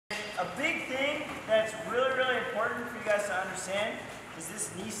A big thing that's really, really important for you guys to understand is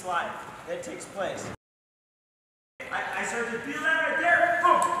this knee slide that takes place. I start to feel that right there,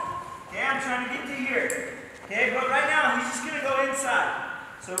 boom. Okay, I'm trying to get to here. Okay, but right now he's just gonna go inside.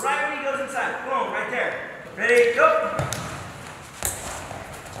 So right when he goes inside, boom, right there. Ready, go.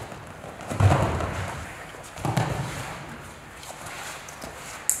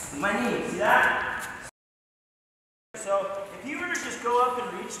 My knee, see that? So if you were to just go up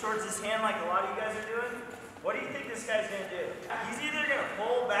and reach towards his hand like a lot of you guys are doing, what do you think this guy's gonna do? He's either gonna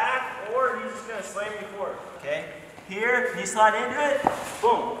pull back or he's just gonna slam you forward. Okay? Here, knee slide into it,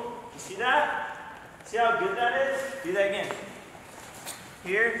 boom. You see that? See how good that is? Do that again.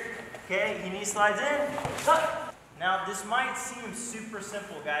 Here, okay, he knee slides in, up. Now this might seem super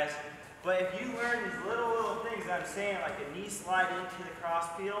simple, guys, but if you learn these little things I'm saying, like a knee slide into the cross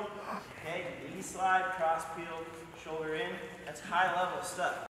peel, okay, knee slide, cross peel, shoulder in, that's high level stuff.